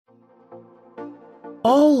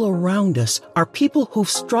All around us are people who've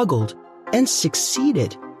struggled and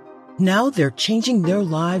succeeded. Now they're changing their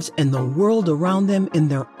lives and the world around them in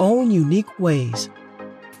their own unique ways.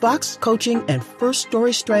 Fox Coaching and First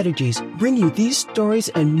Story Strategies bring you these stories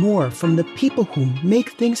and more from the people who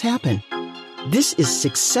make things happen. This is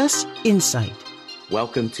Success Insight.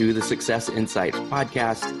 Welcome to the Success Insights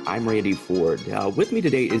podcast. I'm Randy Ford. With me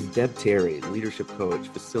today is Deb Terry, leadership coach,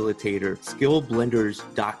 facilitator,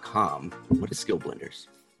 skillblenders.com. What is Skill Blenders?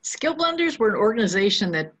 Skill Blenders, we're an organization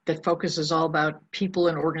that focuses all about people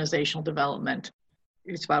and organizational development.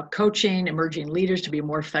 It's about coaching emerging leaders to be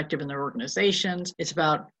more effective in their organizations. It's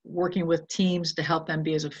about working with teams to help them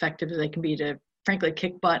be as effective as they can be to, frankly,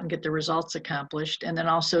 kick butt and get the results accomplished, and then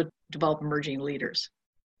also develop emerging leaders.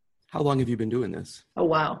 How long have you been doing this? Oh,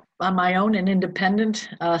 wow. On my own and independent,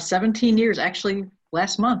 17 years, actually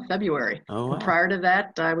last month, February. Oh, wow. Prior to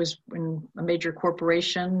that, I was in a major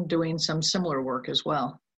corporation doing some similar work as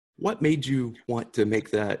well. What made you want to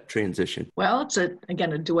make that transition? Well, it's, a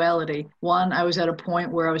duality. One, I was at a point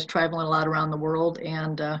where I was traveling a lot around the world,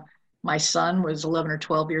 and my son was 11 or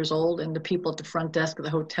 12 years old, and the people at the front desk of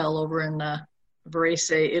the hotel over in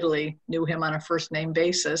Varese, Italy, knew him on a first name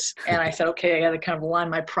basis. And I said, okay, I got to kind of align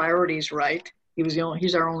my priorities right. He's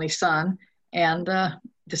our only son, and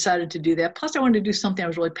decided to do that. Plus, I wanted to do something I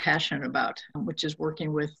was really passionate about, which is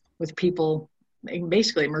working with people,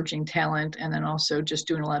 basically emerging talent, and then also just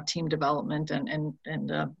doing a lot of team development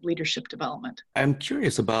and leadership development. I'm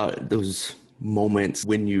curious about those moments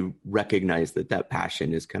when you recognize that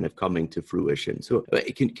passion is kind of coming to fruition. So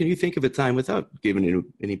can you think of a time, without giving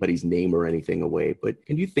anybody's name or anything away, but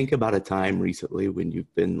can you think about a time recently when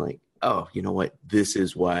you've been like, oh, you know what, this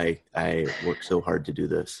is why I work so hard to do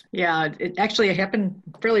this? Yeah, it actually happened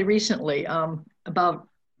fairly recently. About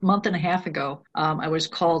a month and a half ago, I was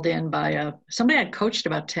called in by somebody I'd coached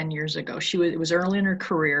about 10 years ago. It was early in her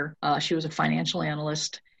career. She was a financial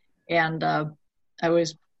analyst, and I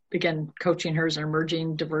was again, coaching her as an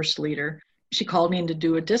emerging diverse leader. She called me in to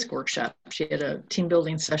do a DISC workshop. She had a team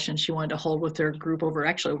building session she wanted to hold with her group over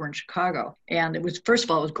in Chicago. And it was, first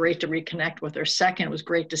of all, it was great to reconnect with her. Second, it was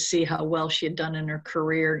great to see how well she had done in her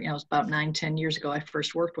career. It was about 9-10 years ago I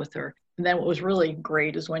first worked with her. And then what was really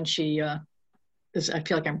great is when she, I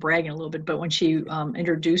feel like I'm bragging a little bit, but when she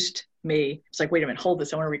introduced me, it's like, wait a minute, hold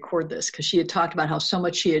this, I want to record this. Because she had talked about how so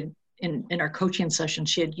much she had, in our coaching session,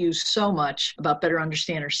 she had used so much about better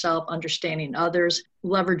understanding herself, understanding others,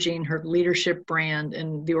 leveraging her leadership brand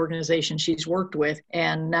in the organization she's worked with.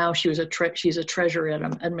 And now she's a treasurer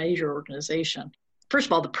at a major organization. First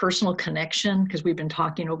of all, the personal connection, because we've been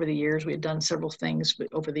talking over the years, we had done several things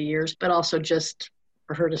over the years, but also just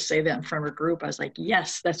for her to say that in front of her group, I was like,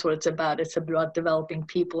 yes, that's what it's about. It's about developing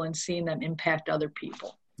people and seeing them impact other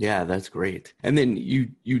people. Yeah, that's great. And then you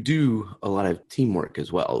do a lot of teamwork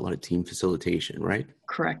as well, a lot of team facilitation, right?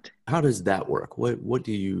 Correct. How does that work? What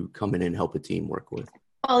do you come in and help a team work with?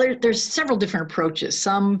 Well, there's several different approaches.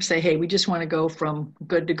 Some say, hey, we just want to go from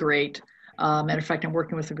good to great. Matter of fact, I'm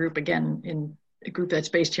working with a group, again, in a group that's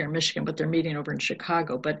based here in Michigan, but they're meeting over in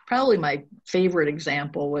Chicago. But probably my favorite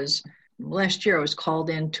example was last year I was called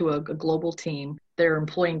into a global team. Their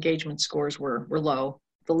employee engagement scores were low.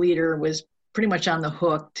 The leader was pretty much on the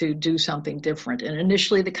hook to do something different. And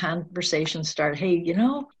initially the conversation started, hey,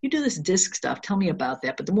 you do this DISC stuff. Tell me about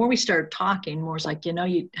that. But the more we started talking, more it's like,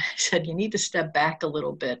 I said, you need to step back a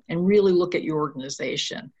little bit and really look at your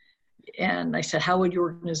organization. And I said, how would your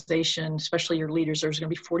organization, especially your leaders, there's going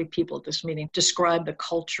to be 40 people at this meeting, describe the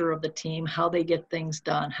culture of the team, how they get things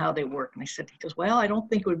done, how they work. And he goes, well, I don't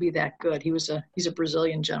think it would be that good. He's a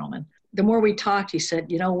Brazilian gentleman. The more we talked, he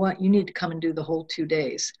said, you know what, you need to come and do the whole 2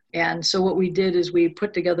 days. And so what we did is we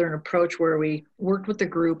put together an approach where we worked with the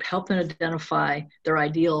group, helped them identify their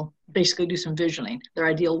ideal, basically do some visioning, their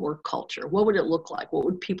ideal work culture. What would it look like? What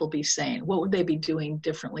would people be saying? What would they be doing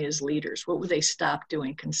differently as leaders? What would they stop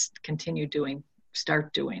doing, continue doing,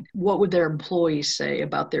 start doing? What would their employees say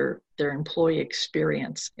about their employee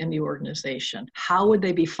experience in the organization? How would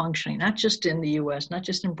they be functioning, not just in the US, not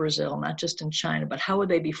just in Brazil, not just in China, but how would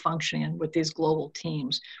they be functioning with these global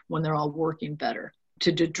teams when they're all working better?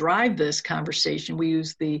 To drive this conversation, we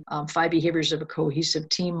use the 5 behaviors of a cohesive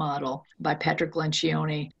team model by Patrick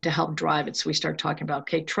Lencioni to help drive it. So we start talking about,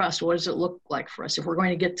 okay, trust, what does it look like for us? If we're going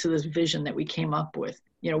to get to this vision that we came up with,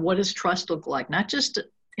 what does trust look like? Not just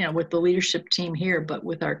with the leadership team here, but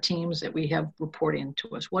with our teams that we have reporting to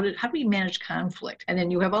us. How do we manage conflict? And then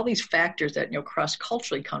you have all these factors that,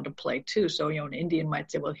 cross-culturally come to play too. So, an Indian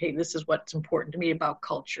might say, well, hey, this is what's important to me about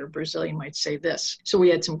culture. Brazilian might say this. So we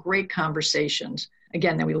had some great conversations.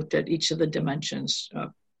 Again, then we looked at each of the dimensions,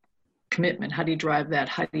 commitment? How do you drive that?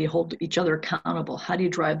 How do you hold each other accountable? How do you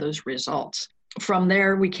drive those results? From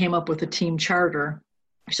there, we came up with a team charter.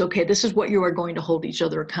 So, okay, this is what you are going to hold each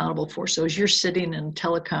other accountable for. So as you're sitting in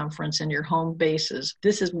teleconference in your home bases,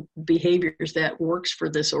 this is behaviors that works for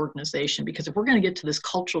this organization. Because if we're going to get to this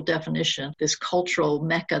cultural definition, this cultural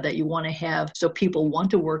mecca that you want to have so people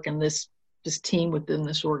want to work in this team within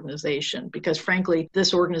this organization, because frankly,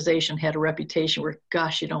 this organization had a reputation where,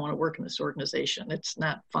 gosh, you don't want to work in this organization. It's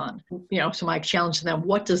not fun. So my challenge to them,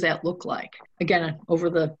 what does that look like? Again, over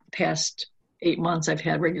the past 8 months, I've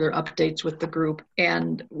had regular updates with the group.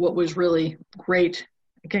 And what was really great,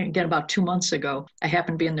 again, about 2 months ago, I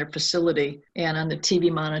happened to be in their facility, and on the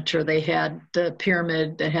TV monitor, they had the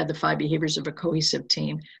pyramid that had the 5 behaviors of a cohesive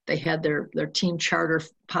team. They had their team charter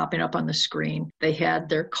popping up on the screen. They had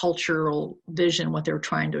their cultural vision, what they were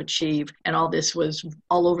trying to achieve. And all this was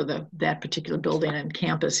all over that particular building and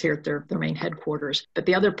campus here at their main headquarters. But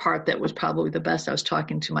the other part that was probably the best, I was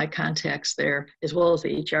talking to my contacts there, as well as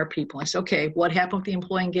the HR people. I said, okay, what happened with the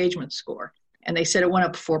employee engagement score? And they said it went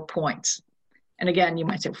up 4 points. And again, you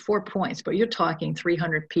might say 4 points, but you're talking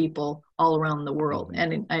 300 people all around the world.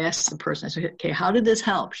 And I asked the person, I said, okay, how did this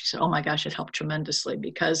help? She said, oh my gosh, it helped tremendously,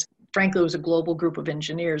 because frankly, it was a global group of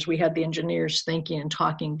engineers. We had the engineers thinking and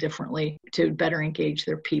talking differently to better engage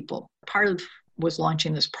their people. Part of was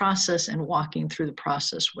launching this process and walking through the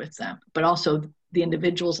process with them, but also the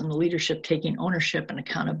individuals and the leadership taking ownership and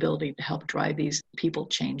accountability to help drive these people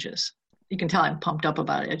changes. You can tell I'm pumped up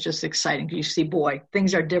about it. It's just exciting. You see, boy,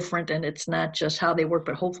 things are different, and it's not just how they work,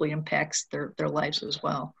 but hopefully impacts their lives as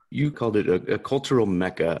well. You called it a cultural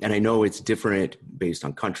mecca, and I know it's different based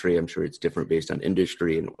on country. I'm sure it's different based on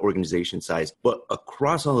industry and organization size. But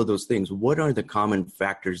across all of those things, what are the common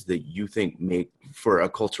factors that you think make for a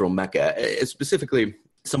cultural mecca? Specifically,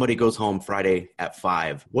 somebody goes home Friday at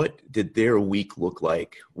 5. What did their week look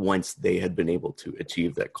like once they had been able to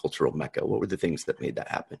achieve that cultural mecca? What were the things that made that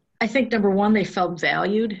happen? I think number one, they felt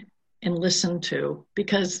valued and listened to,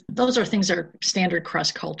 because those are things that are standard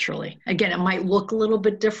cross-culturally. Again, it might look a little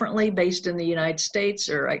bit differently based in the United States,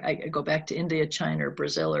 or I go back to India, China, or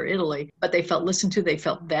Brazil, or Italy, but they felt listened to, they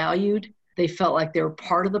felt valued, they felt like they were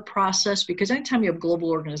part of the process. Because anytime you have a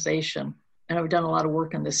global organization, and I've done a lot of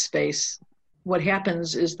work in this space, what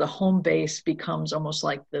happens is the home base becomes almost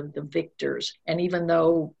like the victors. And even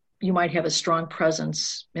though you might have a strong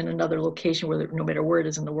presence in another location, where no matter where it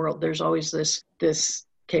is in the world, there's always this,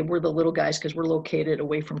 okay, we're the little guys because we're located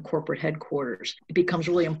away from corporate headquarters. It becomes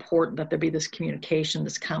really important that there be this communication,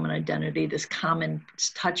 this common identity, this common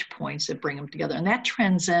touch points that bring them together. And that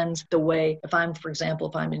transcends the way, if I'm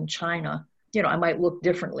in China, I might look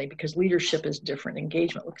differently because leadership is different,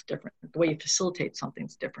 engagement looks different, the way you facilitate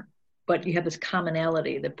something's different. But you have this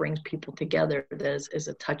commonality that brings people together that is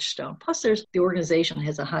a touchstone. Plus, the organization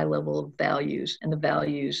has a high level of values, and the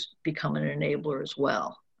values become an enabler as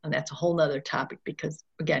well. And that's a whole nother topic, because,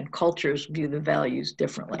 again, cultures view the values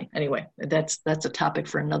differently. Anyway, that's a topic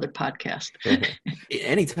for another podcast.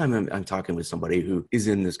 Anytime I'm talking with somebody who is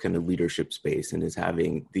in this kind of leadership space and is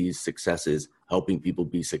having these successes, helping people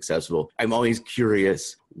be successful, I'm always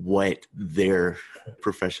curious what their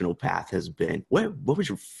professional path has been. What was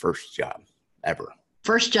your first job ever?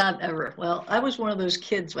 First job ever. Well, I was one of those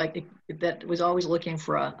kids that was always looking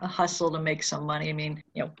for a hustle to make some money. I mean,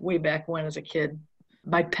 way back when as a kid,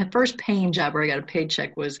 my first paying job where I got a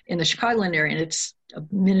paycheck was in the Chicagoland area, and it's a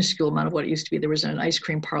minuscule amount of what it used to be. There was an ice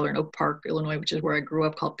cream parlor in Oak Park, Illinois, which is where I grew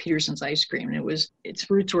up, called Peterson's Ice Cream. And its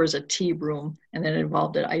roots were as a tea room, and then it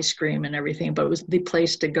involved an ice cream and everything. But it was the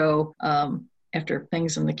place to go after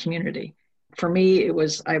things in the community. For me,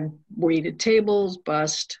 I waited tables,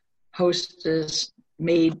 bussed, hostess,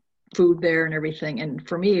 made food there and everything. And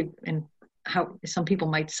for me, and how some people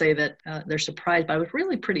might say that they're surprised, but I was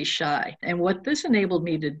really pretty shy. And what this enabled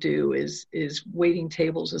me to do is waiting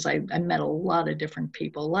tables. I met a lot of different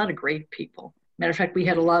people, a lot of great people. Matter of fact, we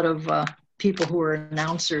had a lot of people who were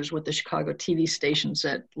announcers with the Chicago TV stations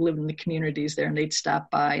that lived in the communities there, and they'd stop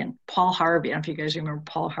by. And Paul Harvey, I don't know if you guys remember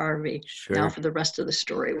Paul Harvey. Sure. Now for the rest of the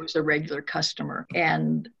story, was a regular customer.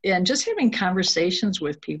 And just having conversations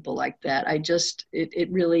with people like that,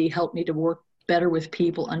 it really helped me to work better with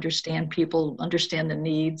people, understand the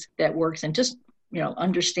needs that works, and just,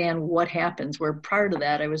 understand what happens. Where prior to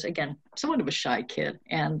that, I was, again, somewhat of a shy kid.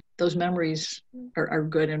 And those memories are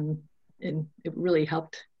good, and it really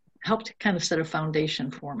helped kind of set a foundation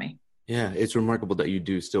for me. Yeah, it's remarkable that you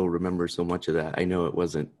do still remember so much of that. I know it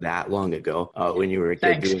wasn't that long ago when you were a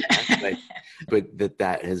kid doing that, but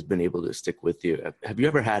that has been able to stick with you. Have you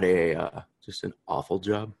ever had just an awful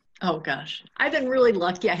job? Oh, gosh. I've been really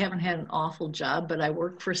lucky. I haven't had an awful job, but I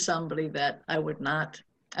work for somebody that I would not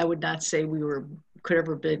I would not say we could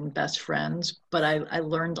ever been best friends, but I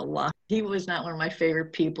learned a lot. He was not one of my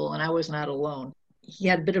favorite people, and I was not alone. He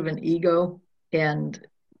had a bit of an ego, and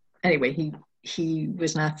anyway, he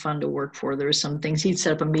was not fun to work for. There were some things, he'd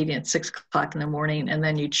set up a meeting at 6:00 in the morning, and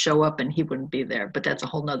then you'd show up and he wouldn't be there, but that's a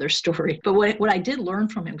whole nother story. But what I did learn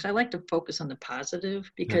from him, because I like to focus on the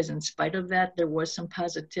positive, because in spite of that, there was some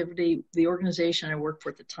positivity. The organization I worked for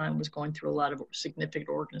at the time was going through a lot of significant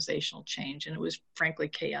organizational change, and it was frankly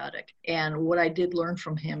chaotic. And what I did learn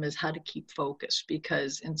from him is how to keep focused,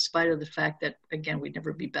 because in spite of the fact that, again, we'd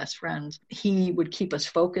never be best friends, he would keep us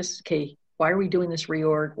focused. Okay, why are we doing this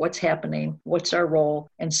reorg? What's happening? What's our role?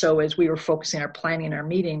 And so as we were focusing our planning, our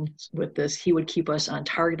meetings with this, he would keep us on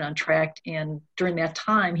target, on track. And during that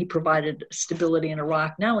time, he provided stability in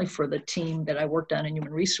Iraq, not only for the team that I worked on in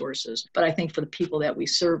human resources, but I think for the people that we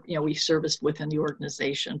serve, we serviced within the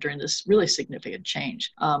organization during this really significant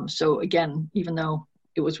change. So again, even though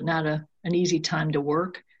it was not an easy time to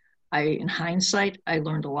work, in hindsight, I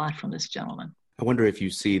learned a lot from this gentleman. I wonder if you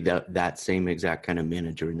see that same exact kind of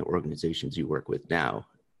manager in the organizations you work with now.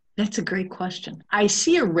 That's a great question. I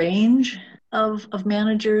see a range of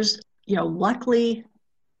managers. Luckily,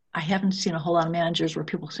 I haven't seen a whole lot of managers where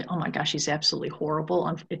people say, oh my gosh, he's absolutely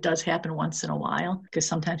horrible. It does happen once in a while, because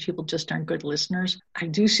sometimes people just aren't good listeners. I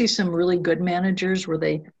do see some really good managers where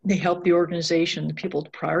they help the organization, the people to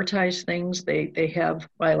prioritize things. They have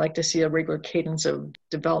what I like to see, a regular cadence of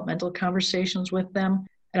developmental conversations with them.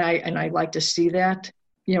 And I like to see that.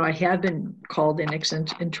 I have been called in, it's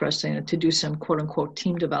interesting, to do some quote unquote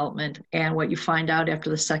team development. And what you find out after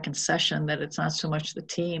the second session, that it's not so much the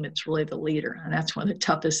team, it's really the leader. And that's one of the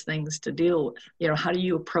toughest things to deal with. How do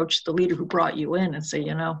you approach the leader who brought you in and say,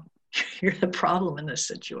 you're the problem in this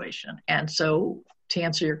situation? And so to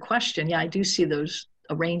answer your question, I do see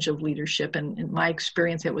a range of leadership. And in my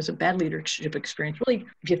experience, it was a bad leadership experience. Really,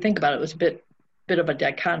 if you think about it, it was a bit of a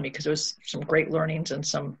dichotomy, because there was some great learnings and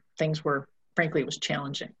some things where, frankly, it was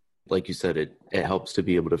challenging. Like you said, it helps to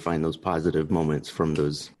be able to find those positive moments from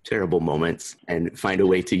those terrible moments and find a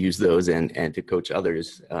way to use those and to coach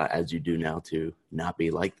others as you do now to not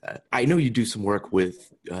be like that. I know you do some work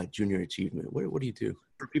with Junior Achievement. What do you do?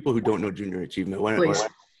 For people who don't know Junior Achievement, why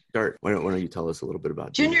don't you tell us a little bit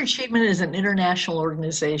about Junior Achievement is an international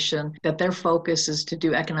organization that their focus is to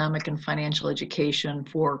do economic and financial education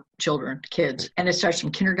for kids. And it starts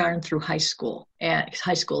from kindergarten through high school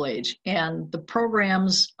age. And the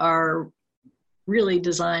programs are really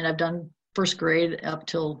designed, I've done first grade up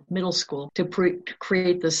till middle school, to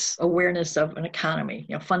create this awareness of an economy,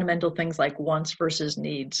 fundamental things like wants versus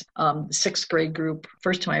needs. The sixth grade group,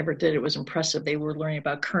 first time I ever did it, was impressive. They were learning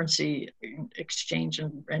about currency exchange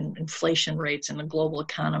and inflation rates in the global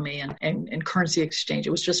economy and currency exchange.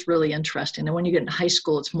 It was just really interesting. And when you get into high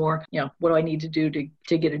school, it's more, what do I need to do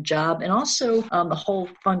to get a job? And also the whole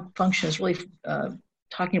function is really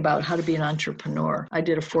talking about how to be an entrepreneur. I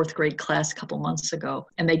did a fourth grade class a couple months ago,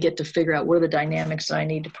 and they get to figure out what are the dynamics that I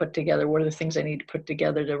need to put together, what are the things I need to put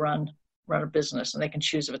together to run a business. And they can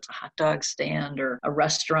choose if it's a hot dog stand or a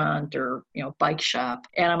restaurant or, bike shop.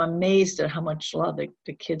 And I'm amazed at how much a lot of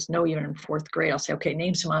the kids know, even in fourth grade. I'll say, okay,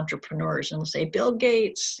 name some entrepreneurs. And they'll say Bill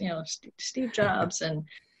Gates, Steve Jobs. And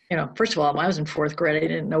first of all, when I was in fourth grade, I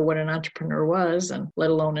didn't know what an entrepreneur was, and let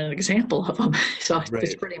alone an example of them. So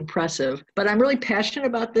It's pretty impressive. But I'm really passionate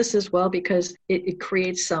about this as well, because it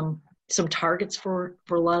creates some targets for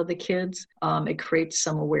a lot of the kids. It creates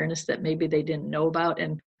some awareness that maybe they didn't know about.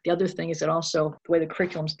 And the other thing is that also the way the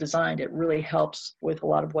curriculum's designed, it really helps with a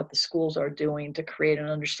lot of what the schools are doing to create an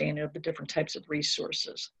understanding of the different types of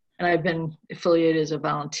resources. And I've been affiliated as a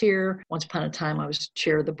volunteer. Once upon a time, I was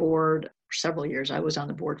chair of the board for several years. I was on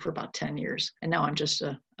the board for about 10 years. And now I'm just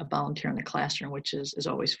a volunteer in the classroom, which is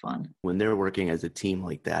always fun. When they're working as a team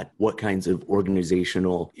like that, what kinds of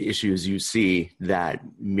organizational issues you see that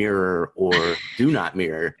mirror or do not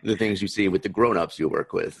mirror the things you see with the grown-ups you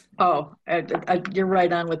work with? Oh, you're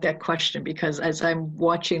right on with that question, because as I'm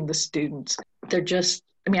watching the students,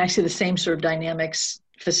 I see the same sort of dynamics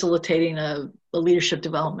facilitating a leadership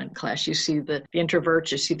development class. You see the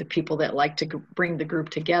introverts, you see the people that like to bring the group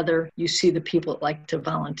together, you see the people that like to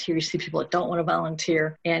volunteer, you see people that don't want to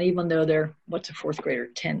volunteer. And even though they're, what's a fourth grader,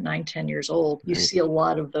 10 years old, you see a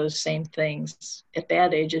lot of those same things at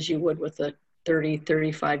that age as you would with a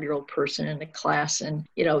 35-year-old person in a class. And,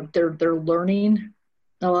 they're learning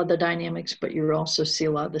a lot of the dynamics, but you also see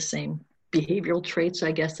a lot of the same behavioral traits,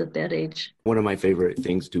 I guess, at that age. One of my favorite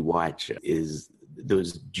things to watch is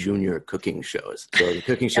those junior cooking shows. So the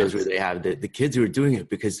cooking shows where they have the kids who are doing it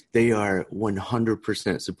because they are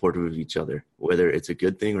 100% supportive of each other, whether it's a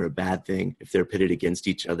good thing or a bad thing. If they're pitted against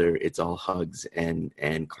each other, it's all hugs and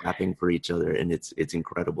clapping for each other. And it's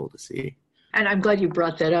incredible to see. And I'm glad you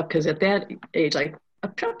brought that up, because at that age, like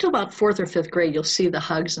up to about 4th or 5th grade, you'll see the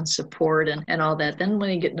hugs and support and all that. Then when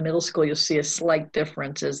you get into middle school, you'll see a slight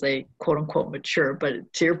difference as they quote unquote mature.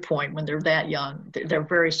 But to your point, when they're that young, they're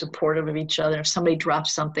very supportive of each other. If somebody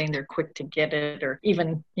drops something, they're quick to get it. Or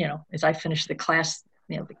even, as I finish the class,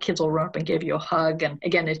 the kids will run up and give you a hug. And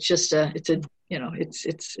again, it's just it's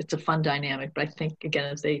a fun dynamic. But I think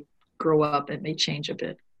again, as they grow up, it may change a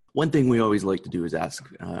bit. One thing we always like to do is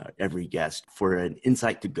ask every guest for an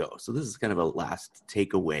insight to go. So this is kind of a last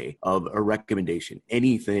takeaway of a recommendation.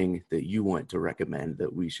 Anything that you want to recommend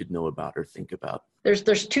that we should know about or think about? There's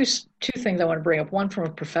two things I want to bring up. One from a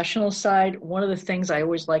professional side. One of the things I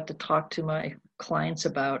always like to talk to my clients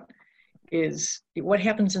about is what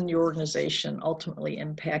happens in the organization ultimately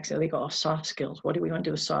impacts, they go, soft skills. What do we want to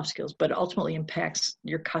do with soft skills? But it ultimately impacts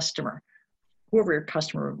your customer, whoever your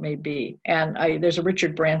customer may be. And there's a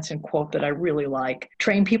Richard Branson quote that I really like.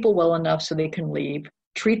 Train people well enough so they can leave.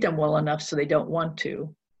 Treat them well enough so they don't want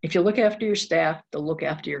to. If you look after your staff, they'll look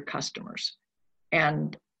after your customers.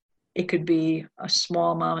 And it could be a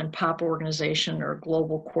small mom and pop organization or a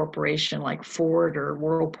global corporation like Ford or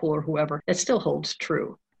Whirlpool or whoever. It still holds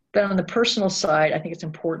true. But on the personal side, I think it's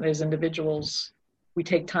important as individuals, we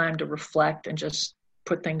take time to reflect and just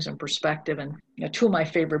put things in perspective. And two of my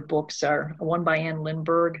favorite books are one by Anne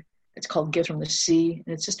Lindbergh. It's called Gifts from the Sea.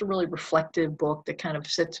 And it's just a really reflective book that kind of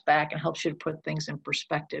sits back and helps you to put things in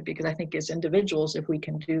perspective. Because I think as individuals, if we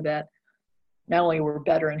can do that, not only we're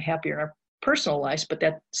better and happier in our personal lives, but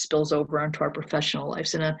that spills over onto our professional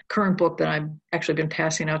lives. And a current book that I've actually been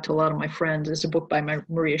passing out to a lot of my friends is a book by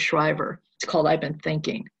Maria Shriver. It's called I've Been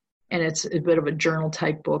Thinking. And it's a bit of a journal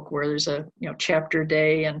type book where there's a chapter a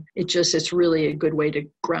day, and it's really a good way to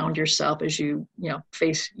ground yourself as you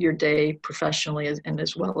face your day professionally and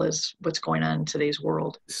as well as what's going on in today's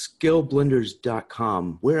world.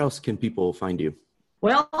 Skillblenders.com. Where else can people find you?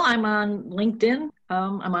 Well, I'm on LinkedIn.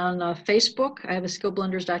 I'm on Facebook. I have a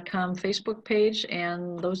skillblenders.com Facebook page,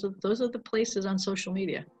 and those are the places on social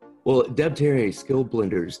media. Well, Deb Terry, Skill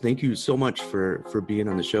Blenders, thank you so much for being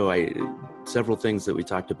on the show. Several things that we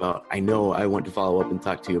talked about, I know I want to follow up and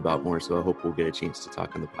talk to you about more, so I hope we'll get a chance to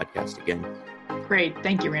talk on the podcast again. Great.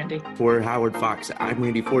 Thank you, Randy. For Howard Fox, I'm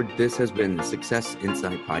Randy Ford. This has been the Success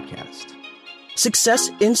Insight Podcast.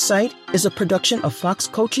 Success Insight is a production of Fox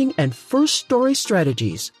Coaching and First Story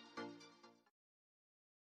Strategies.